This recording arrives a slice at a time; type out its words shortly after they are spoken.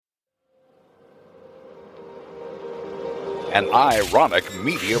an ironic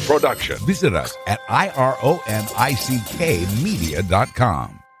media production. Visit us at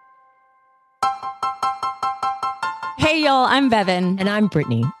ironickmedia.com. Hey, y'all, I'm Bevan. And I'm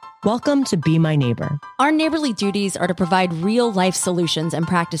Brittany. Welcome to Be My Neighbor. Our neighborly duties are to provide real-life solutions and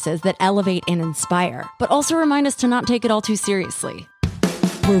practices that elevate and inspire, but also remind us to not take it all too seriously.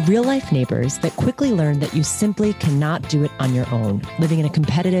 We're real-life neighbors that quickly learn that you simply cannot do it on your own, living in a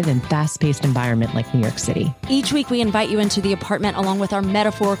competitive and fast-paced environment like New York City. Each week, we invite you into the apartment along with our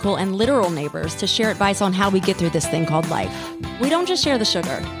metaphorical and literal neighbors to share advice on how we get through this thing called life. We don't just share the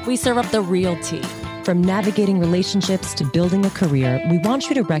sugar. We serve up the real tea. From navigating relationships to building a career, we want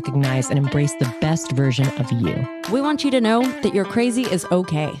you to recognize and embrace the best version of you. We want you to know that your crazy is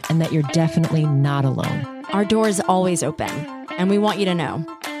okay. And that you're definitely not alone. Our door is always open. And we want you to know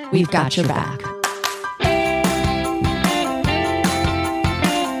we've got your back.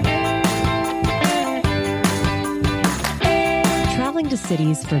 Traveling to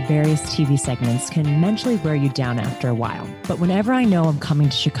cities for various TV segments can mentally wear you down after a while. But whenever I know I'm coming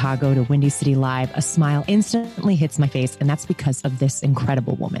to Chicago to Windy City Live, a smile instantly hits my face, and that's because of this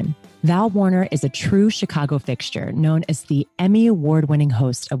incredible woman. Val Warner is a true Chicago fixture, known as the Emmy Award-winning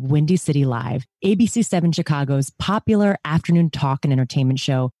host of Windy City Live, ABC7 Chicago's popular afternoon talk and entertainment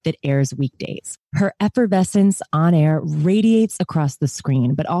show that airs weekdays. Her effervescence on air radiates across the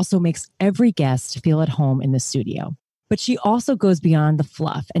screen, but also makes every guest feel at home in the studio. But she also goes beyond the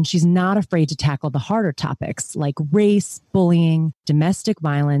fluff, and she's not afraid to tackle the harder topics like race, bullying, domestic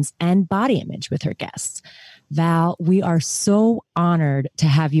violence, and body image with her guests. Val, we are so honored to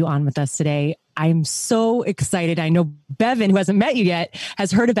have you on with us today. I'm so excited. I know Bevan, who hasn't met you yet, has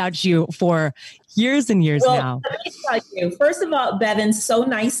heard about you for years and years now. Let me tell you, first of all, Bevan, so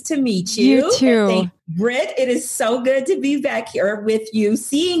nice to meet you. You too. Thank you, Britt, it is so good to be back here with you,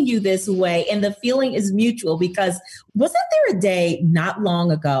 seeing you this way. And the feeling is mutual because wasn't there a day not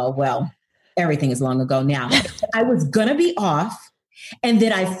long ago? Well, everything is long ago now. I was going to be off. And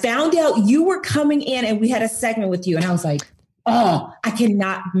then I found out you were coming in and we had a segment with you. And I was like, oh, I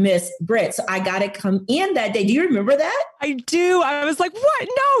cannot miss Britt. So I got to come in that day. Do you remember that? I do. I was like, what?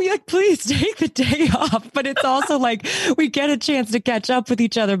 No, you're like, please take the day off. But it's also like we get a chance to catch up with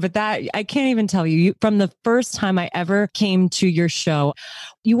each other. But that I can't even tell you, from the first time I ever came to your show,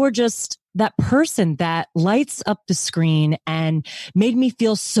 you were just that person that lights up the screen and made me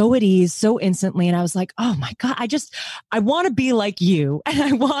feel so at ease so instantly. And I was like, oh my God, I want to be like you. And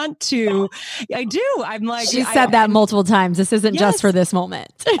I do. I'm like, she said that multiple times. This isn't just for this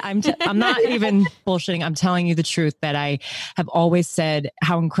moment. I'm not even bullshitting. I'm telling you the truth that I have always said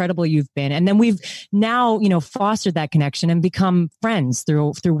how incredible you've been. And then we've now, fostered that connection and become friends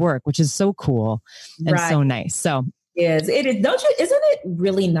through work, which is so cool and so nice. So it is. Don't you? Isn't it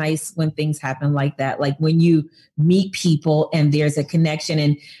really nice when things happen like that? Like when you meet people and there's a connection,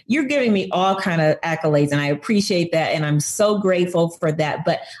 and you're giving me all kind of accolades, and I appreciate that, and I'm so grateful for that.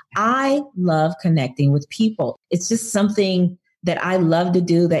 But I love connecting with people. It's just something that I love to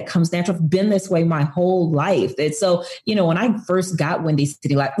do that comes natural. I've been this way my whole life. And so, when I first got Windy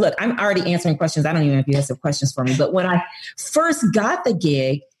City Live, look, I'm already answering questions. I don't even know if you have some questions for me, but when I first got the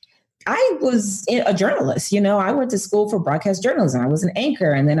gig, I was a journalist. I went to school for broadcast journalism. I was an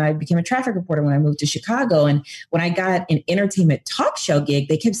anchor, and then I became a traffic reporter when I moved to Chicago. And when I got an entertainment talk show gig,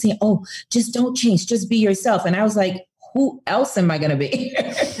 they kept saying, oh, just don't change, just be yourself. And I was like, who else am I going to be?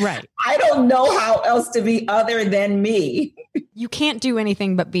 Right. I don't know how else to be other than me. You can't do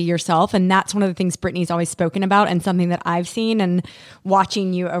anything but be yourself. And that's one of the things Brittany's always spoken about, and something that I've seen and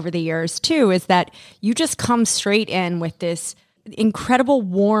watching you over the years too, is that you just come straight in with this incredible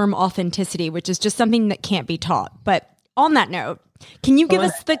warm authenticity, which is just something that can't be taught. But on that note, can you give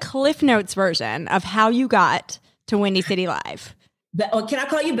us the Cliff Notes version of how you got to Windy City Live? Can I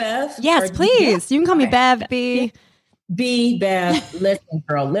call you Bev? Yes, please. You can call me Bev, B. Bev, listen,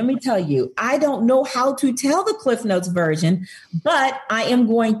 girl, let me tell you, I don't know how to tell the Cliff Notes version, but I am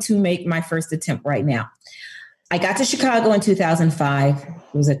going to make my first attempt right now. I got to Chicago in 2005. I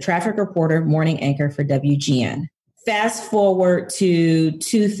was a traffic reporter, morning anchor for WGN. Fast forward to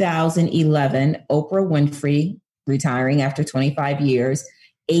 2011, Oprah Winfrey retiring after 25 years.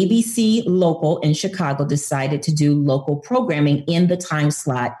 ABC Local in Chicago decided to do local programming in the time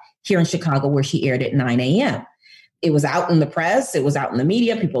slot here in Chicago where she aired at 9 a.m. It was out in the press. It was out in the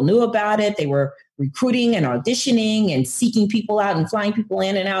media. People knew about it. They were recruiting and auditioning and seeking people out and flying people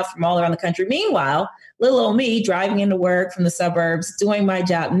in and out from all around the country. Meanwhile, little old me driving into work from the suburbs, doing my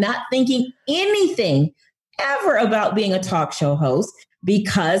job, not thinking anything ever about being a talk show host.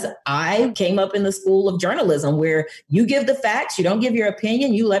 because I came up in the school of journalism where you give the facts, you don't give your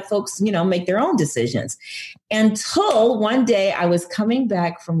opinion, you let folks, make their own decisions. Until one day I was coming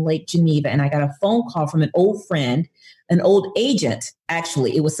back from Lake Geneva and I got a phone call from an old friend, an old agent,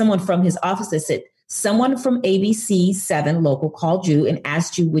 actually. It was someone from his office that said, someone from ABC 7 local called you and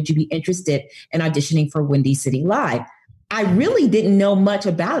asked you, would you be interested in auditioning for Windy City Live? I really didn't know much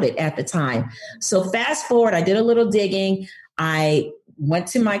about it at the time. So fast forward, I did a little digging. I went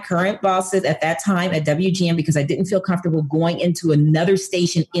to my current bosses at that time at WGN because I didn't feel comfortable going into another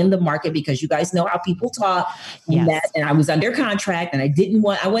station in the market because you guys know how people talk. Yes. And I was under contract and I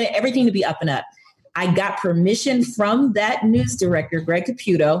wanted everything to be up and up. I got permission from that news director, Greg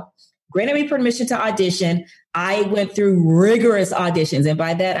Caputo, granted me permission to audition. I went through rigorous auditions. And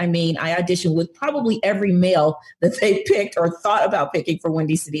by that, I mean, I auditioned with probably every male that they picked or thought about picking for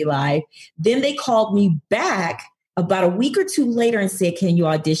Windy City Live. Then they called me back about a week or two later and said, can you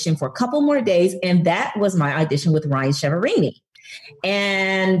audition for a couple more days? And that was my audition with Ryan Cheverini.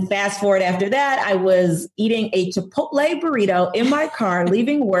 And fast forward after that, I was eating a Chipotle burrito in my car,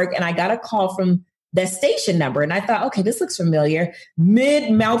 leaving work, and I got a call from that station number. And I thought, okay, this looks familiar.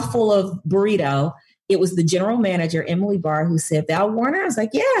 Mid mouthful of burrito. It was the general manager, Emily Barr, who said, Val Warner. I was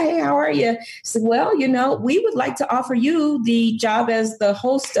like, yeah, hey, how are you? She said, well, we would like to offer you the job as the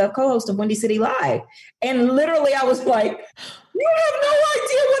co-host of Windy City Live. And literally I was like, you have no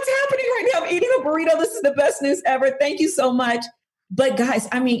idea what's happening right now. I'm eating a burrito. This is the best news ever. Thank you so much. But guys,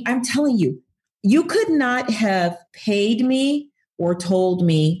 I mean, I'm telling you, you could not have paid me or told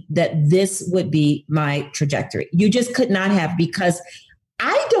me that this would be my trajectory. You just could not have, because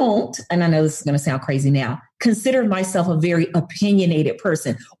I don't, and I know this is going to sound crazy now, consider myself a very opinionated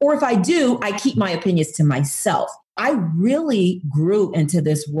person. Or if I do, I keep my opinions to myself. I really grew into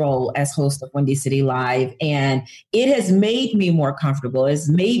this role as host of Windy City Live, and it has made me more comfortable. It's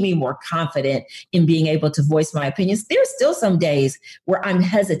made me more confident in being able to voice my opinions. There's still some days where I'm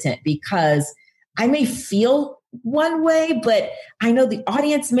hesitant because I may feel one way, but I know the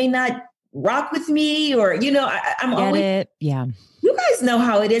audience may not rock with me, or, I'm always... it. Yeah. You guys know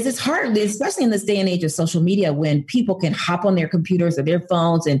how it is. It's hard, especially in this day and age of social media, when people can hop on their computers or their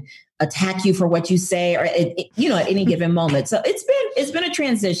phones and attack you for what you say, or at any given moment. So it's been a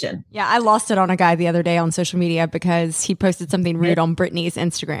transition. Yeah, I lost it on a guy the other day on social media because he posted something rude on Brittany's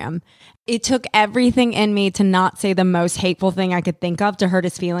Instagram. It took everything in me to not say the most hateful thing I could think of to hurt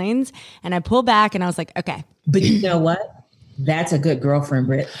his feelings, and I pulled back and I was like, okay. But you know what? That's a good girlfriend,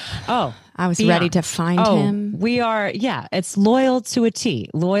 Britt. Oh, I was ready to find him. We are. Yeah. It's loyal to a T.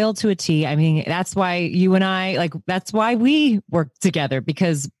 I mean, that's why you and I, that's why we work together,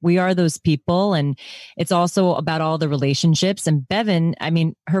 because we are those people. And it's also about all the relationships. And Bevan, I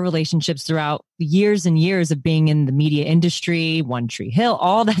mean, her relationships throughout years and years of being in the media industry, One Tree Hill,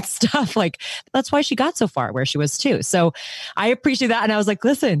 all that stuff. That's why she got so far where she was too. So I appreciate that. And I was like,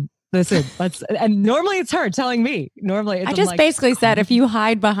 listen, and normally it's her telling me. I just basically said, if you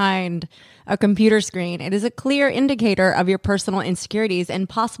hide behind a computer screen, it is a clear indicator of your personal insecurities and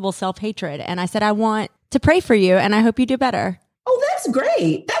possible self-hatred. And I said, I want to pray for you and I hope you do better. Oh, that's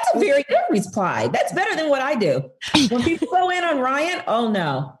great. That's a very good reply. That's better than what I do. When people go in on Ryan, oh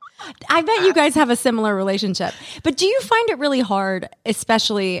no. I bet you guys have a similar relationship. But do you find it really hard,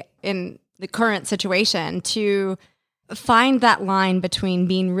 especially in the current situation, to find that line between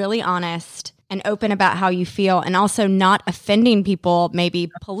being really honest and open about how you feel and also not offending people, maybe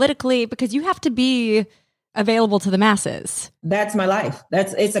politically, because you have to be available to the masses? That's my life.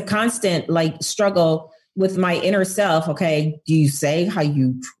 It's a constant struggle with my inner self. Okay, do you say how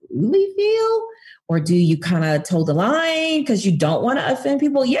you truly feel? Or do you kind of toe the line because you don't want to offend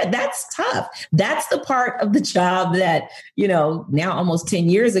people? Yeah, that's tough. That's the part of the job that, now almost 10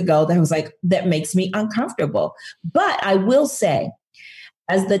 years ago, that makes me uncomfortable. But I will say,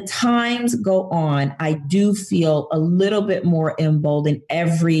 as the times go on, I do feel a little bit more emboldened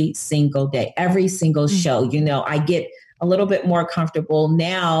every single day, every single show. I get a little bit more comfortable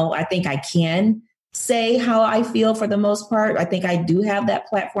now. I think I can say how I feel for the most part. I think I do have that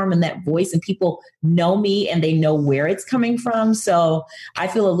platform and that voice, and people know me and they know where it's coming from. So I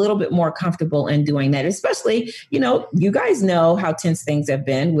feel a little bit more comfortable in doing that, especially, you guys know how tense things have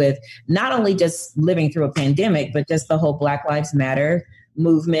been with not only just living through a pandemic, but just the whole Black Lives Matter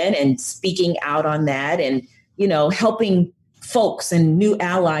movement and speaking out on that and, helping folks and new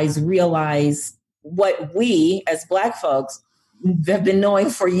allies realize what we as Black folks have been knowing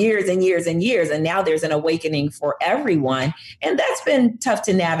for years and years and years. And now there's an awakening for everyone. And that's been tough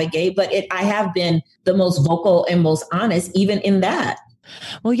to navigate, but I have been the most vocal and most honest, even in that.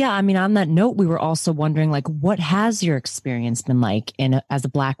 Well, yeah. I mean, on that note, we were also wondering, like, what has your experience been like as a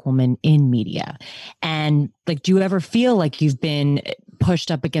Black woman in media? And like, do you ever feel like you've been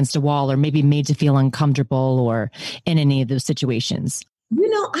pushed up against a wall or maybe made to feel uncomfortable or in any of those situations?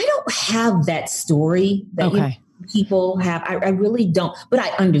 I don't have that story that people have. I really don't, but I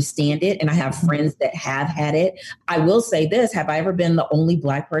understand it. And I have friends that have had it. I will say this. Have I ever been the only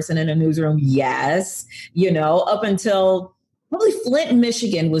Black person in a newsroom? Yes. Up until probably Flint,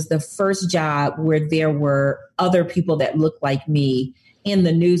 Michigan was the first job where there were other people that looked like me in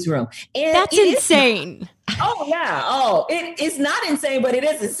the newsroom. And that's insane. Oh, yeah. Oh, it's not insane, but it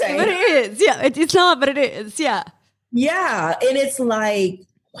is insane. But it is. Yeah. It's not, but it is. Yeah. Yeah. And it's like,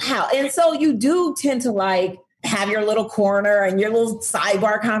 wow. And so you do tend to like have your little corner and your little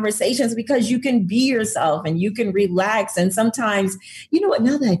sidebar conversations because you can be yourself and you can relax. And sometimes, what,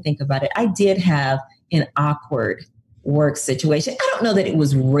 now that I think about it, I did have an awkward work situation. I don't know that it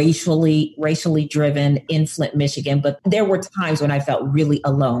was racially driven in Flint, Michigan, but there were times when I felt really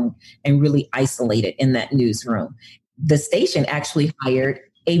alone and really isolated in that newsroom. The station actually hired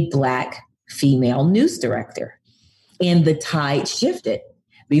a Black female news director, and the tide shifted.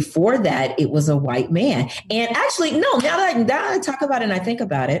 Before that, it was a white man. And actually, no, now that I talk about it and I think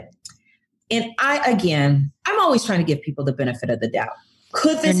about it, and I'm always trying to give people the benefit of the doubt.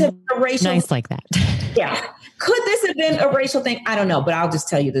 Could this have been a racial? Nice like that. Yeah. Could this have been a racial thing? I don't know, but I'll just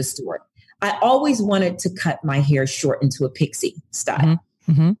tell you this story. I always wanted to cut my hair short into a pixie style.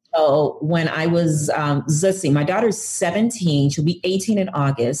 Mm-hmm. So when I was, let's see, my daughter's 17. She'll be 18 in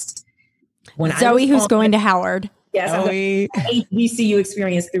August. When Zoe, who's going to Howard. Yes, I had HBCU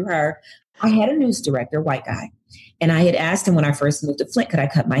experience through her. I had a news director, white guy. And I had asked him when I first moved to Flint, could I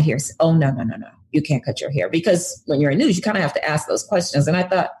cut my hair? Said, oh, no. You can't cut your hair. Because when you're in news, you kind of have to ask those questions. And I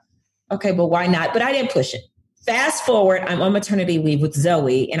thought, okay, but why not? But I didn't push it. Fast forward, I'm on maternity leave with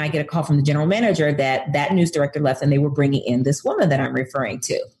Zoe, and I get a call from the general manager that news director left, and they were bringing in this woman that I'm referring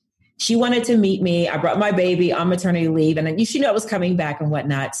to. She wanted to meet me. I brought my baby on maternity leave, and she knew I was coming back and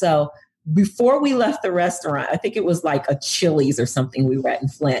whatnot. So before we left the restaurant, I think it was like a Chili's or something we were at in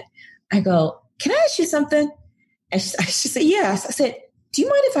Flint. I go, can I ask you something? And she said, yes. I said, do you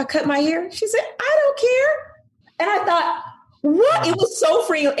mind if I cut my hair? She said, I don't care. And I thought, what? It was so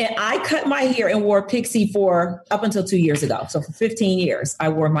free. And I cut my hair and wore pixie for up until 2 years ago. So for 15 years, I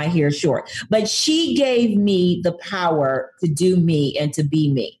wore my hair short. But she gave me the power to do me and to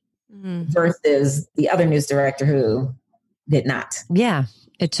be me versus the other news director who did not. Yeah.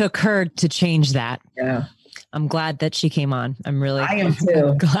 It took her to change that. Yeah. I'm glad that she came on. I am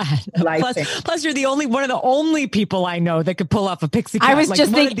too. Glad. Plus, you're one of the only people I know that could pull off a pixie cut. I was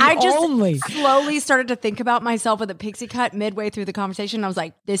just thinking, slowly started to think about myself with a pixie cut midway through the conversation. I was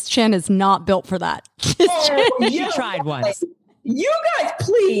like, this chin is not built for that. You tried once. You guys,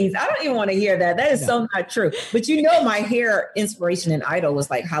 please. I don't even want to hear that. That is so not true. But my hair inspiration and idol was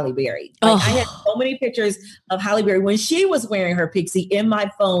like Halle Berry. I had so many pictures of Halle Berry when she was wearing her pixie in my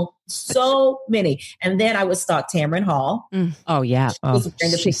phone. So many. And then I would stalk Tamron Hall. Oh, yeah.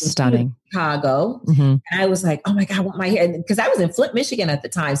 She's stunning. Chicago. And I was like, oh my God, I want my hair. Because I was in Flint, Michigan at the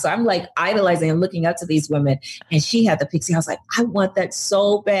time. So I'm like idolizing and looking up to these women. And she had the pixie. I was like, I want that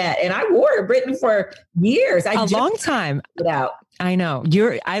so bad. And I wore it, Brittany, for years. A long time. I know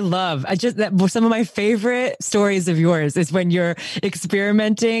some of my favorite stories of yours is when you're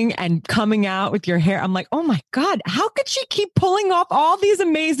experimenting and coming out with your hair. I'm like, oh my God, how could she keep pulling off all these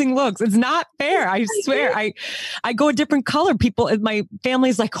amazing looks? It's not fair. I swear. I go a different color. My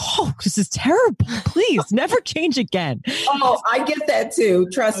family's like, oh, this is terrible. Please never change again. Oh, I get that too.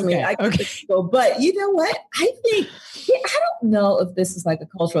 Trust me. I get that. But you know what? I think, I don't know if this is like a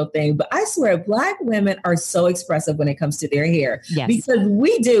cultural thing, but I swear Black women are so expressive when it comes to their hair. Yes. Because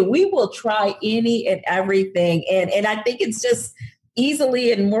we will try any and everything. And I think it's just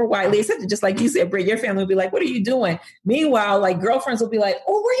easily and more widely accepted. Just like you said, Britt, your family will be like, what are you doing? Meanwhile, like girlfriends will be like,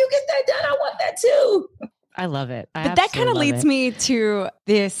 oh, where you get that done? I want that too. I love it. But that kind of leads me to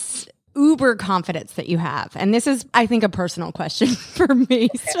this uber confidence that you have. And this is, I think, a personal question for me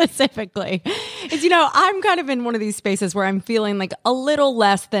specifically. Is, I'm kind of in one of these spaces where I'm feeling like a little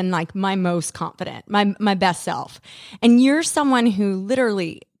less than like my most confident, my best self. And you're someone who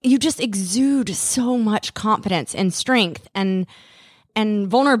literally, you just exude so much confidence and strength and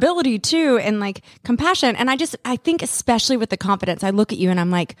vulnerability too, and like compassion. And I think especially with the confidence, I look at you and I'm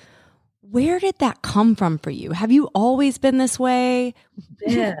like, Where did that come from for you? Have you always been this way?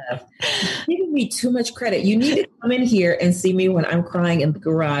 Yeah, you're giving me too much credit. You need to come in here and see me when I'm crying in the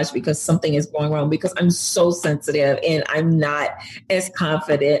garage because something is going wrong, because I'm so sensitive and I'm not as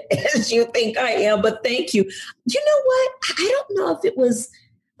confident as you think I am. But thank you. You know what? I don't know if it was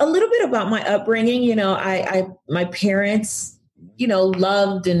a little bit about my upbringing. You know, my parents, you know,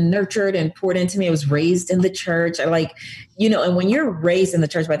 loved and nurtured and poured into me. I was raised in the church. I like, you know, and when you're raised in the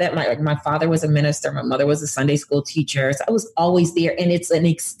church, by that, my father was a minister. My mother was a Sunday school teacher. So I was always there. And it's an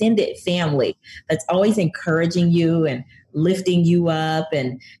extended family that's always encouraging you and lifting you up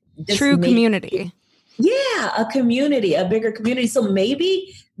and just true community. Yeah, a community, a bigger community. So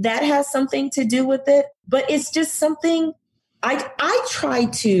maybe that has something to do with it, but it's just something I try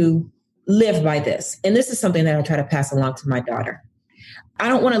to live by this. And this is something that I try to pass along to my daughter. I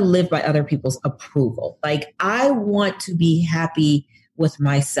don't want to live by other people's approval. Like, I want to be happy with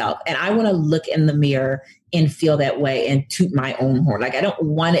myself, and I want to look in the mirror and feel that way and toot my own horn. Like, I don't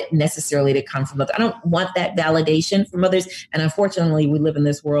want it necessarily to come from others. I don't want that validation from others. And unfortunately, we live in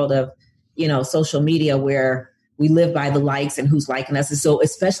this world of, you know, social media where we live by the likes and who's liking us. And so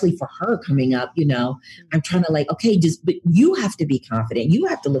especially for her coming up, you know, I'm trying to like, okay, but you have to be confident. You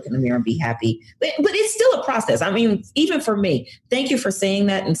have to look in the mirror and be happy. But it's still a process. I mean, even for me, thank you for saying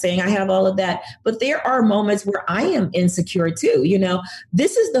that and saying I have all of that. But there are moments where I am insecure too. You know,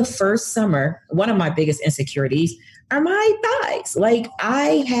 this is the first summer. One of my biggest insecurities are my thighs. Like,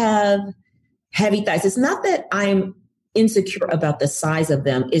 I have heavy thighs. It's not that I'm insecure about the size of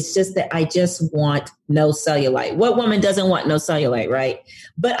them. It's just that I just want no cellulite. What woman doesn't want no cellulite, right?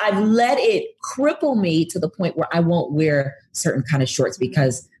 But I've let it cripple me to the point where I won't wear certain kind of shorts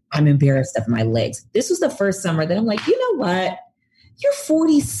because I'm embarrassed of my legs. This was the first summer that I'm like, you know what? You're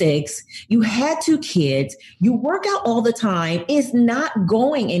 46. You had 2 kids. You work out all the time. It's not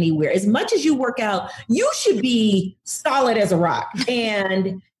going anywhere. As much as you work out, you should be solid as a rock.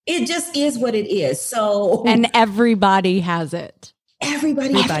 And it just is what it is. So, and everybody has it.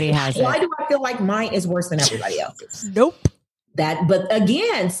 Everybody has it. Why do I feel like mine is worse than everybody else's? Nope. But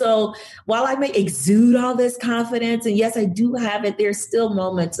again, so while I may exude all this confidence, and yes, I do have it, there's still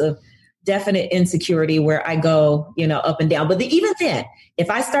moments of definite insecurity where I go, you know, up and down. But even then, if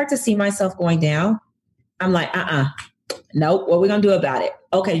I start to see myself going down, I'm like, nope. What are we going to do about it?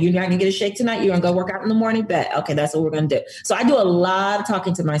 Okay, you're not going to get a shake tonight. You're going to go work out in the morning. Bet. Okay, that's what we're going to do. So I do a lot of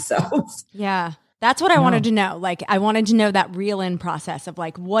talking to myself. Yeah. That's what I wanted to know. Like, I wanted to know that real in process of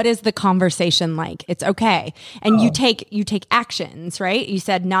like, what is the conversation like? It's okay. And you take actions, right? You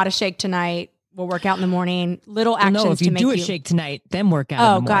said not a shake tonight. We'll work out in the morning. Little actions if you to make do a shake tonight, then work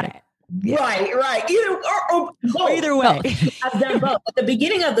out in the morning. Got it. Yeah. Right. Either way. I've done both. At the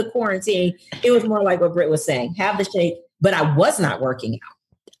beginning of the quarantine, it was more like what Britt was saying, have the shake, but I was not working out.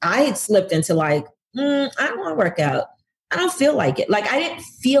 I had slipped into like, I don't want to work out. I don't feel like it. Like, I didn't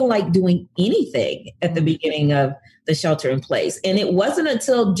feel like doing anything at the beginning of the shelter in place. And it wasn't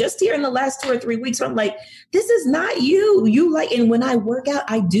until just here in the last 2 or 3 weeks where I'm like, this is not you. And when I work out,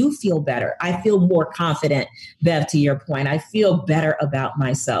 I do feel better. I feel more confident, Bev, to your point. I feel better about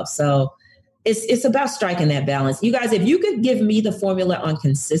myself. So it's about striking that balance. You guys, if you could give me the formula on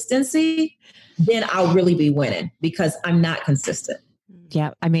consistency, then I'll really be winning, because I'm not consistent.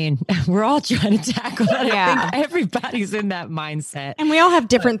 Yeah. I mean, we're all trying to tackle that. Yeah. I think everybody's in that mindset. And we all have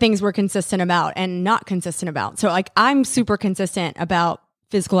different things we're consistent about and not consistent about. So like, I'm super consistent about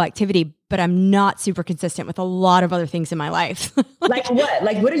physical activity, but I'm not super consistent with a lot of other things in my life. Like what?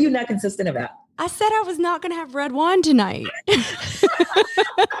 Like, what are you not consistent about? I said I was not going to have red wine tonight. And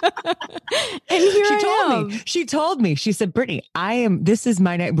here She told me, she said, Brittany, this is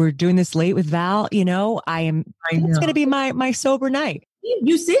my night. We're doing this late with Val. You know, it's going to be my sober night.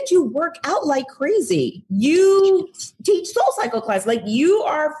 You said you work out like crazy. You teach Soul Cycle class. Like, you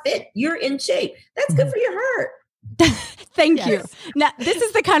are fit. You're in shape. That's good for your heart. Thank you. Now, this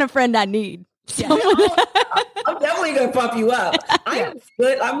is the kind of friend I need. Yeah. I'm definitely going to pump you up. I am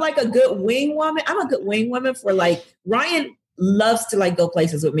good. I'm like a good wing woman. I'm a good wing woman for like, Ryan loves to like go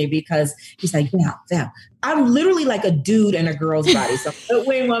places with me because he's like, Val. I'm literally like a dude in a girl's body. So I'm a good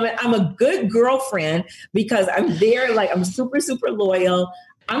wing woman. I'm a good girlfriend because I'm there. Like, I'm super, super loyal.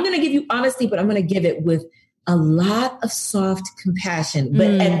 I'm going to give you honesty, but I'm going to give it with a lot of soft compassion. But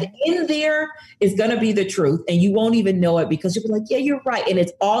at the end there is going to be the truth. And you won't even know it because you'll be like, yeah, you're right. And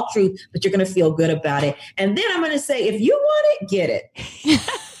it's all truth, but you're going to feel good about it. And then I'm going to say, if you want it, get it.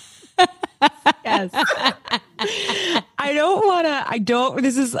 Yes. I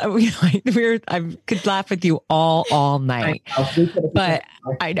could laugh with you all night, but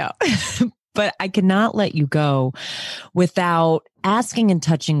I know, But I cannot let you go without asking and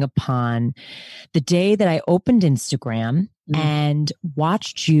touching upon the day that I opened Instagram and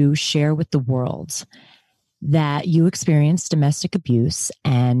watched you share with the world that you experienced domestic abuse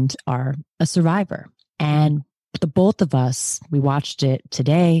and are a survivor. And the both of us, we watched it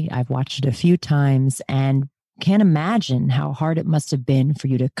today. I've watched it a few times and can't imagine how hard it must have been for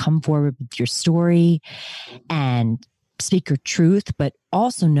you to come forward with your story and speak your truth, but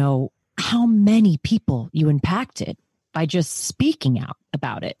also know how many people you impacted by just speaking out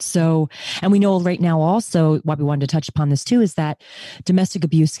about it. So, and we know right now also why we wanted to touch upon this too, is that domestic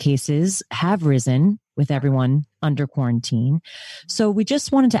abuse cases have risen with everyone under quarantine. So we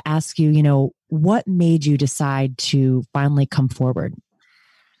just wanted to ask you, what made you decide to finally come forward?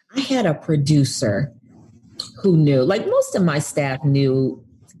 I had a producer who knew, like most of my staff knew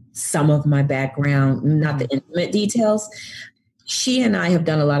some of my background, not the intimate details. She and I have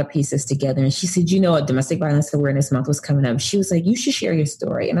done a lot of pieces together. And she said, Domestic Violence Awareness Month was coming up. She was like, you should share your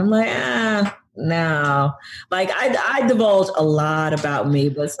story. And I'm like, no. Like I divulge a lot about me,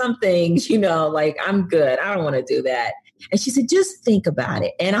 but some things, like I'm good. I don't want to do that. And she said, just think about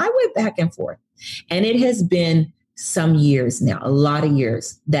it. And I went back and forth. And it has been some years now, a lot of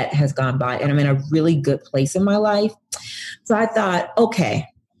years that has gone by. And I'm in a really good place in my life. So I thought, okay,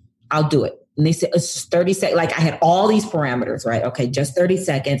 I'll do it. And they said, it's 30 seconds. Like I had all these parameters, right? Okay, just 30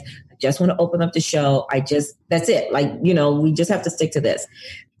 seconds. I just want to open up the show. That's it. Like, we just have to stick to this.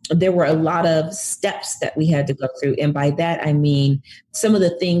 There were a lot of steps that we had to go through. And by that, I mean, some of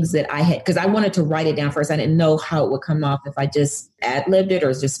the things that I had, because I wanted to write it down first. I didn't know how it would come off if I just ad-libbed it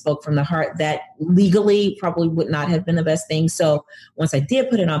or just spoke from the heart. That legally probably would not have been the best thing. So once I did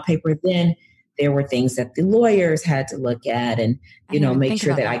put it on paper, then there were things that the lawyers had to look at and, make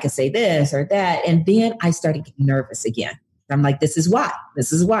sure that I could say this or that. And then I started getting nervous again. I'm like, this is why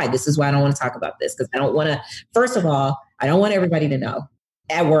I don't want to talk about this. Because I don't want to, first of all, I don't want everybody to know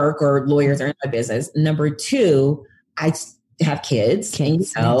at work or lawyers are in my business. Number two, I have kids. And,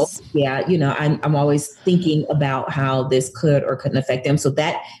 I'm always thinking about how this could or couldn't affect them. So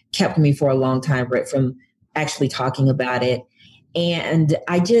that kept me for a long time, right, from actually talking about it. And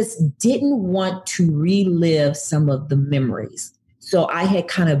I just didn't want to relive some of the memories. So I had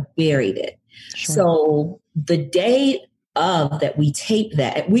kind of buried it. Sure. So the day of that we taped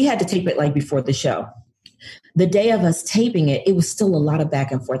that, we had to tape it like before the show. The day of us taping it, it was still a lot of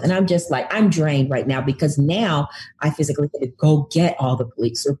back and forth. And I'm just like, I'm drained right now because now I physically had to go get all the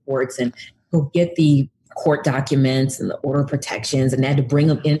police reports and go get the court documents and the order of protections and had to bring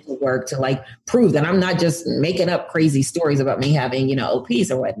them into work to like prove that I'm not just making up crazy stories about me having, OPs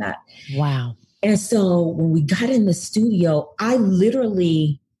or whatnot. Wow. And so when we got in the studio, I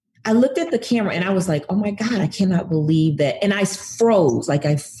looked at the camera and I was like, oh my God, I cannot believe that. And I froze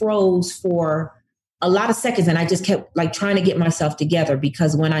for a lot of seconds. And I just kept like trying to get myself together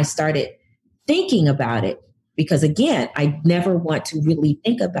because when I started thinking about it, because again, I never want to really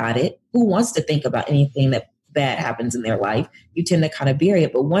think about it. Who wants to think about anything that bad happens in their life? You tend to kind of bury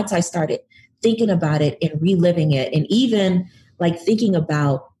it. But once I started thinking about it and reliving it, and even like thinking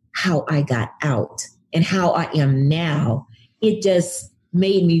about how I got out and how I am now, it just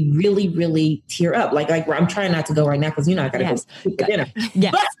made me really, really tear up. Like I'm trying not to go right now because I gotta go to dinner.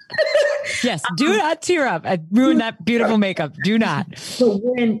 Yes. Yes. Do not tear up. I ruined that beautiful makeup. Do not. So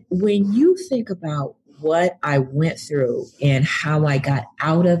when you think about what I went through and how I got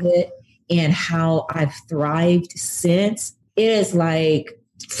out of it and how I've thrived since, it is like,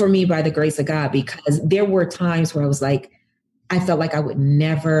 for me, by the grace of God, because there were times where I was like, I felt like I would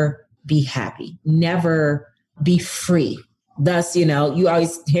never be happy, never be free. Thus, you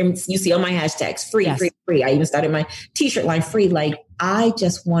always hear, you see all my hashtags, free, yes. free. I even started my t-shirt line, free. Like I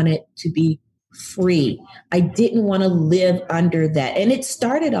just wanted to be free. I didn't want to live under that. And it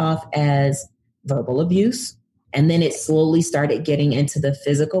started off as verbal abuse. And then it slowly started getting into the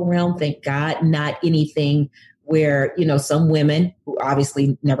physical realm. Thank God, not anything where, some women who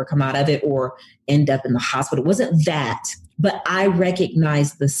obviously never come out of it or end up in the hospital. It wasn't that, but I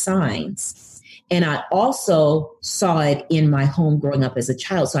recognized the signs. And I also saw it in my home growing up as a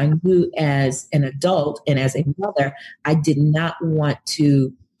child. So I knew as an adult and as a mother, I did not want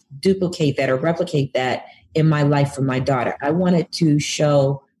to duplicate that or replicate that in my life for my daughter. I wanted to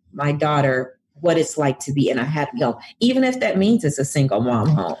show my daughter what it's like to be in a happy home, even if that means it's a single mom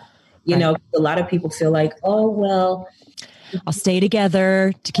home. A lot of people feel like, oh, well, I'll stay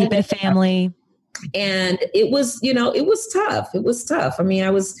together to keep it a family. And it was, it was tough. It was tough. I mean, I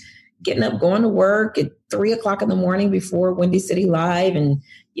was getting up, going to work at 3:00 in the morning before Windy City Live and,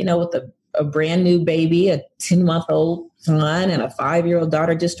 with the a brand new baby, a 10-month-old son and a 5-year-old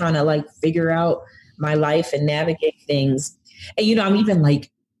daughter, just trying to like figure out my life and navigate things. And, I'm even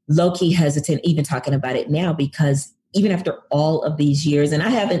like low-key hesitant even talking about it now, because even after all of these years, and I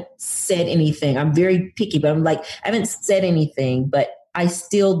haven't said anything, I'm very picky, but I'm like, I haven't said anything, but I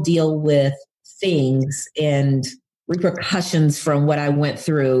still deal with things and repercussions from what I went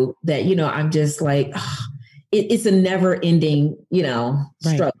through that, I'm just like, it's a never ending,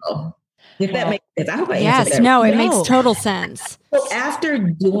 struggle. If that makes sense. I hope I answered that. No, it makes total sense. So after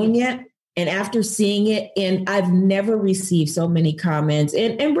doing it and after seeing it, and I've never received so many comments,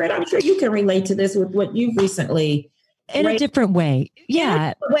 and Brett, I'm sure you can relate to this with what you've recently in a different way.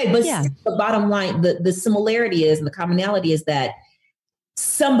 Yeah. But the bottom line, the similarity is, and the commonality is that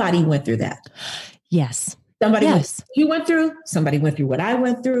somebody went through that. Yes. Somebody went through, somebody went through what I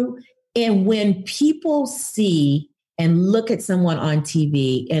went through. And when people see and look at someone on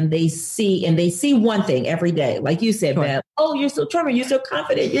TV and they see one thing every day, like you said, Beth, oh, you're so charming, you're so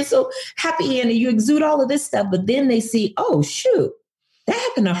confident, you're so happy, and you exude all of this stuff. But then they see, oh, shoot, that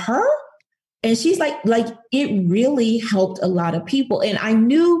happened to her. And she's like it really helped a lot of people. And I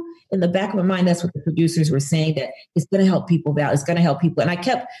knew in the back of my mind, that's what the producers were saying, that it's going to help people out. It's going to help people. And I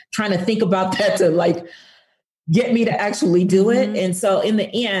kept trying to think about that to like get me to actually do it. And so in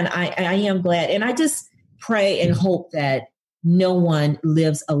the end, I am glad. And I just pray and hope that no one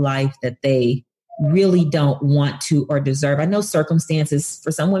lives a life that they really don't want to or deserve. I know circumstances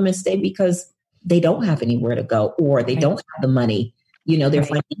for some women stay because they don't have anywhere to go, or they don't have the money. They're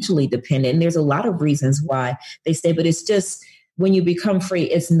financially dependent. And there's a lot of reasons why they stay, but it's just when you become free,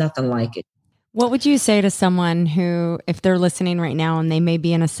 it's nothing like it. What would you say to someone who, if they're listening right now and they may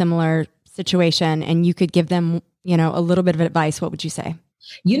be in a similar situation and you could give them, a little bit of advice, what would you say?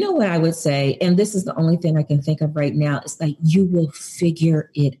 You know what I would say, and this is the only thing I can think of right now, it's like, you will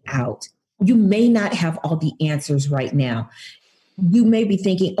figure it out. You may not have all the answers right now. You may be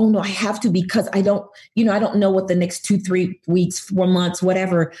thinking, oh no, I have to, because I don't know what the next 2, 3 weeks, 4 months,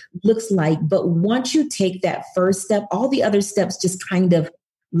 whatever looks like. But once you take that first step, all the other steps just kind of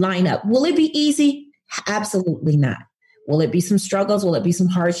line up. Will it be easy? Absolutely not. Will it be some struggles? Will it be some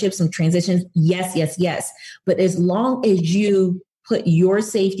hardships, some transitions? Yes, yes, yes. But as long as you put your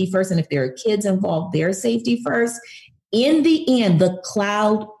safety first, and if there are kids involved, their safety first, in the end, the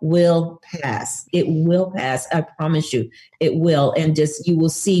cloud will pass. It will pass. I promise you it will. And just, you will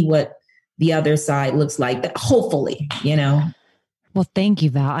see what the other side looks like, hopefully, Well, thank you,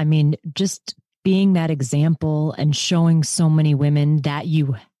 Val. I mean, just being that example and showing so many women that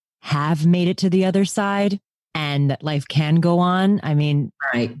you have made it to the other side and that life can go on. I mean,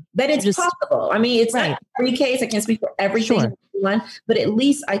 right. That it's possible. I mean, it's not every case. I can't speak for everything, but at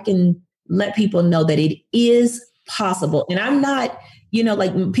least I can let people know that it is possible. And I'm not,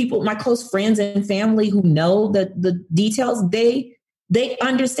 like people, my close friends and family who know the details, they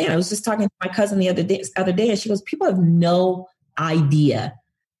understand. I was just talking to my cousin the other day, and she goes, people have no idea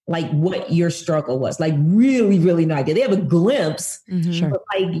like what your struggle was, like really, really no idea. They have a glimpse, but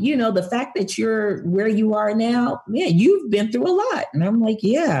like, the fact that you're where you are now, man, you've been through a lot. And I'm like,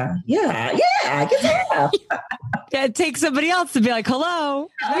 yeah, I can tell. Yeah, it takes somebody else to be like, hello.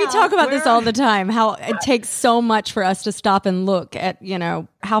 We talk about this all the time, how it takes so much for us to stop and look at,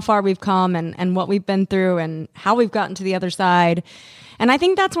 how far we've come and what we've been through and how we've gotten to the other side. And I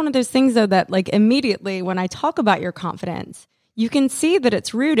think that's one of those things, though, that like immediately when I talk about your confidence, you can see that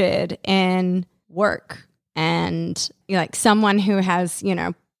it's rooted in work and like someone who has,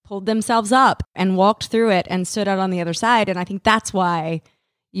 pulled themselves up and walked through it and stood out on the other side. And I think that's why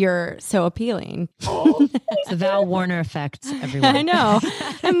you're so appealing. It's the Val Warner effect, everyone. I know.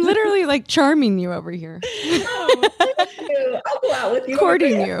 I'm literally like charming you over here. I'll go out with you.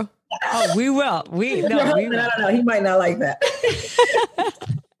 Courting you. Oh, we will. No. He might not like that.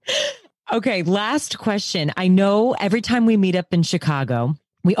 Okay, last question. I know every time we meet up in Chicago,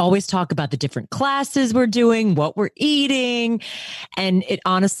 we always talk about the different classes we're doing, what we're eating. And it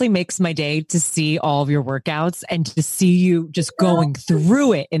honestly makes my day to see all of your workouts and to see you just going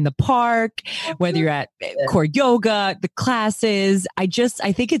through it in the park, whether you're at core yoga, the classes. I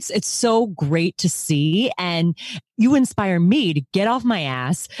think it's so great to see. And you inspire me to get off my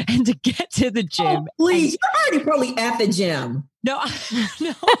ass and to get to the gym. Oh, please, you're already probably at the gym. No.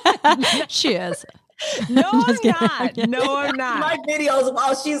 She is. No, I'm not. No, I'm not. My videos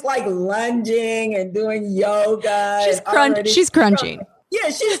while she's like lunging and doing yoga. She's crunching. Yeah,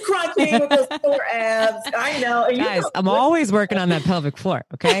 she's crunching with those sore abs. I know. And guys, I'm always working on that pelvic floor.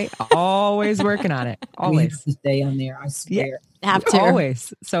 Okay. Always working on it. Always. We have to stay on there. I swear. Yeah, have to.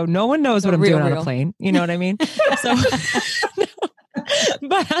 Always. So no one knows what I'm doing on a plane. You know what I mean? So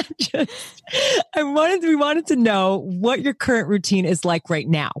But we wanted to know what your current routine is like right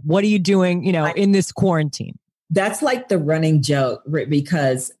now. What are you doing, in this quarantine? That's like the running joke,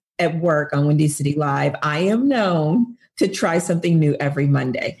 because at work on Windy City Live, I am known to try something new every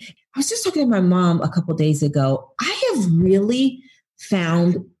Monday. I was just talking to my mom a couple of days ago. I have really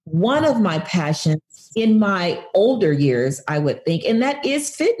found one of my passions in my older years, I would think, and that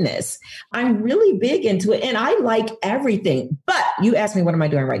is fitness. I'm really big into it and I like everything. But you asked me, what am I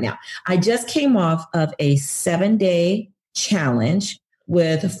doing right now? I just came off of a 7-day challenge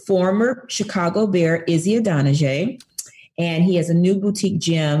with former Chicago Bear Izzy Adonijay. And he has a new boutique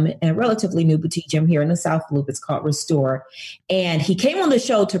gym, a relatively new boutique gym here in the South Loop. It's called Restore. And he came on the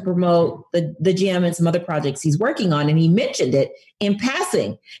show to promote the gym and some other projects he's working on. And he mentioned it in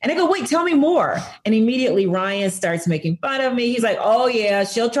passing. And I go, wait, tell me more. And immediately Ryan starts making fun of me. He's like, oh yeah,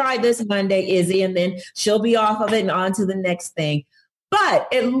 she'll try this Monday, Izzy, and then she'll be off of it and on to the next thing.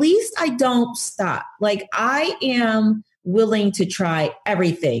 But at least I don't stop. Like, I am willing to try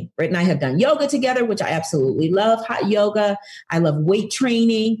everything. Britt and I have done yoga together, which I absolutely love. Hot yoga. I love weight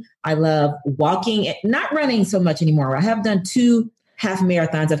training. I love walking, not running so much anymore. I have done 2 half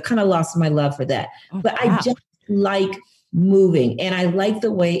marathons. I've kind of lost my love for that, but wow. I just like moving and I like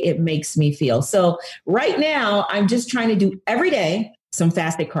the way it makes me feel. So right now I'm just trying to do every day some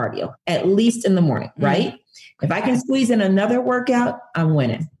fasted cardio, at least in the morning, right? If I can squeeze in another workout, I'm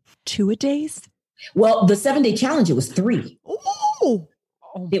winning. 2 a days? Well, the 7-day challenge, it was 3. Ooh.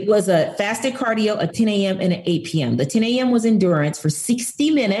 It was a fasted cardio, a 10 a.m. and an 8 p.m. The 10 a.m. was endurance for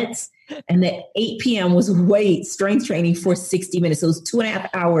 60 minutes. And the 8 p.m. was weight strength training for 60 minutes. So it was 2.5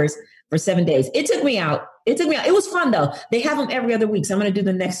 hours for 7 days. It took me out. It was fun though. They have them every other week. So I'm going to do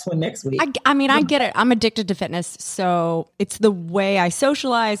the next one next week. I mean, I get it. I'm addicted to fitness. So it's the way I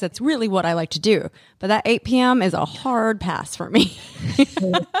socialize. That's really what I like to do. But that 8 p.m. is a hard pass for me.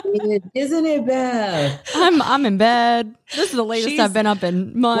 Isn't it bad? I'm in bed. This is the latest I've been up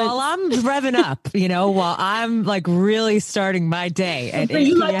in months. While I'm revving up, while I'm like really starting my day. At so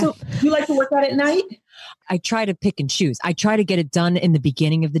you like to work out at night? I try to pick and choose. I try to get it done in the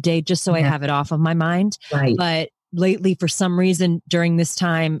beginning of the day just so I have it off of my mind. Right. But lately, for some reason, during this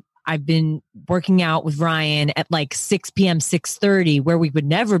time, I've been working out with Ryan at like 6 p.m., 6:30, where we would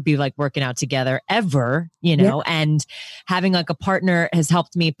never be like working out together ever, and having like a partner has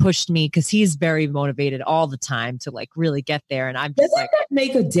helped me, pushed me, because he's very motivated all the time to like really get there. And I'm just Doesn't that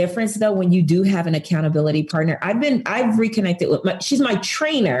make a difference though, when you do have an accountability partner? I've reconnected with she's my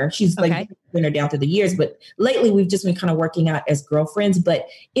trainer. She's like been her down through the years, but lately we've just been kind of working out as girlfriends. But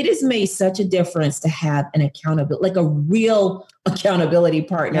it has made such a difference to have an accountability, like a real accountability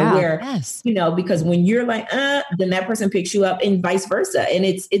partner where, because when you're like, then that person picks you up and vice versa. And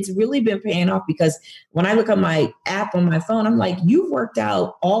it's really been paying off, because when I look at my app on my phone, I'm like, you've worked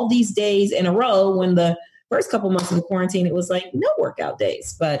out all these days in a row, when the first couple months of the quarantine, it was like no workout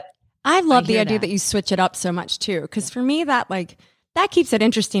days. But I love the idea that you switch it up so much too. Cause for me, that keeps it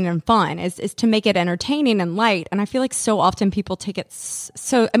interesting and fun is to make it entertaining and light. And I feel like so often people take it it's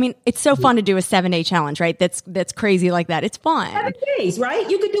so fun to do a 7-day challenge, right? That's crazy like that. It's fun. 7 days, right?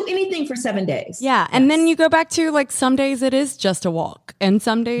 You could do anything for 7 days. Yeah. And then you go back to like some days it is just a walk and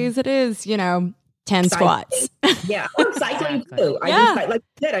some days it is, 10 squats. Yeah. I'm cycling too. Like I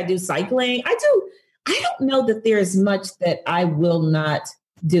said, I do cycling. I don't know that there's much that I will not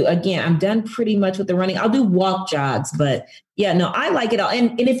do. Again, I'm done pretty much with the running. I'll do walk jogs, but I like it all.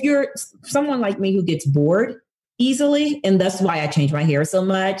 And if you're someone like me who gets bored easily, and that's why I change my hair so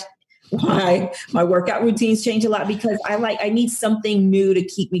much, why my workout routines change a lot, because I need something new to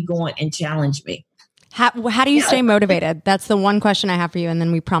keep me going and challenge me. How do you stay motivated? That's the one question I have for you. And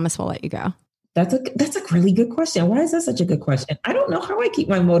then we promise we'll let you go. That's a really good question. Why is that such a good question? I don't know how I keep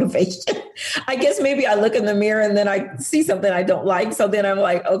my motivation. I guess maybe I look in the mirror and then I see something I don't like. So then I'm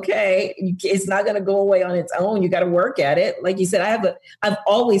like, okay, it's not going to go away on its own. You got to work at it. Like you said, I've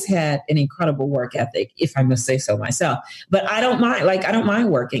always had an incredible work ethic, if I must say so myself, but I don't mind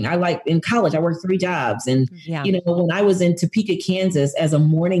working. In college, I worked 3 jobs. And, when I was in Topeka, Kansas as a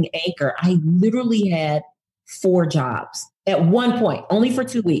morning anchor, I literally had 4 jobs at one point, only for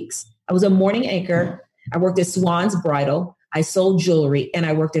 2 weeks. I was a morning anchor. I worked at Swan's Bridal. I sold jewelry and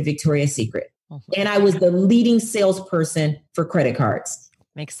I worked at Victoria's Secret. And I was the leading salesperson for credit cards.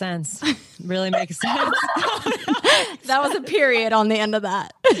 Makes sense. Really makes sense. That was a period on the end of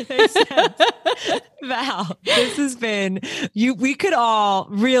that. Makes sense. Val, this has been we could all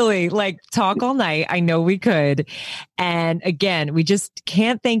really talk all night. I know we could. And again, we just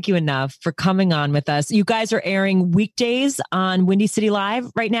can't thank you enough for coming on with us. You guys are airing weekdays on Windy City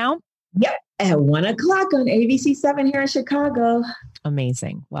Live right now? Yep. At 1:00 on ABC7 here in Chicago.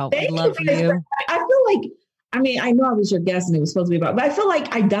 Amazing. Well, Thank we love you. you. I feel like, I know I was your guest and it was supposed to be about, but I feel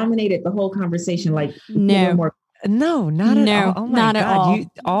like I dominated the whole conversation. Like, No. more. No, not at all. Oh my not God. at all.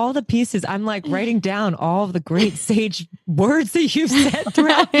 All the pieces. I'm like writing down all of the great sage words that you've said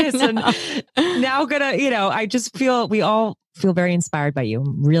throughout this. And now I just feel, we all feel very inspired by you.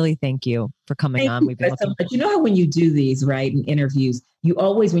 Really thank you for coming on. We've been looking. You know how when you do these, right, in interviews, you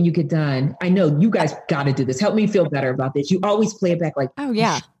always, when you get done, I know you guys got to do this. Help me feel better about this. You always play it back like, oh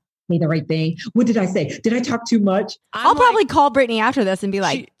yeah. Say the right thing. What did I say? Did I talk too much? I'll probably call Brittany after this and be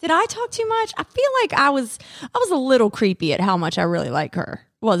like, did I talk too much? I feel like I was a little creepy at how much I really like her.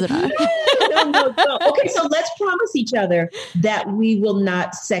 Wasn't I? No. Okay, so let's promise each other that we will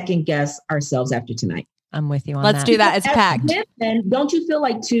not second guess ourselves after tonight. I'm with you on Let's that. do that. It's packed. And don't you feel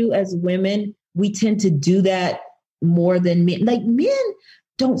like too, as women, we tend to do that more than men? Like men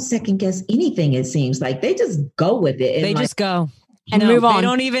don't second guess anything. It seems like they just go with it. And They just go. And move on. They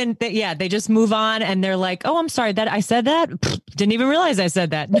don't even, they just move on and they're like, oh, I'm sorry that I said that. Didn't even realize I said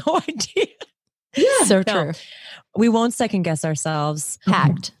that. No idea. Yeah. So No, true. we won't second guess ourselves.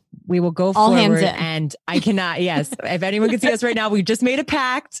 Packed. We will go All forward hands in. and I cannot, yes. If anyone can see us right now, we just made a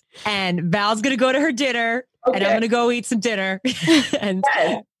pact and Val's going to go to her dinner and I'm going to go eat some dinner. And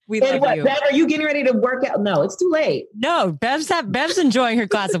we love you. Bev, are you getting ready to work out? No, it's too late. No, Bev's enjoying her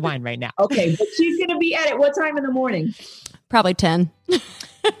glass of wine right now. Okay, but she's going to be at it. What time in the morning? Probably 10. 10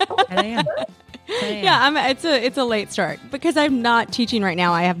 a.m. Yeah, it's a late start because I'm not teaching right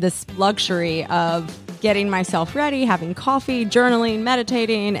now. I have this luxury of getting myself ready, having coffee, journaling,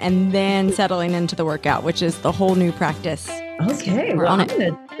 meditating, and then settling into the workout, which is the whole new practice. Okay, We're well, on I'm going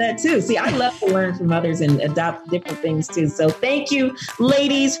to do that too. See, I love to learn from others and adopt different things too. So thank you,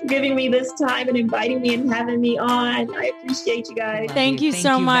 ladies, for giving me this time and inviting me and having me on. I appreciate you guys. Thank you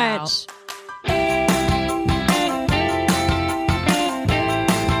so Val. much.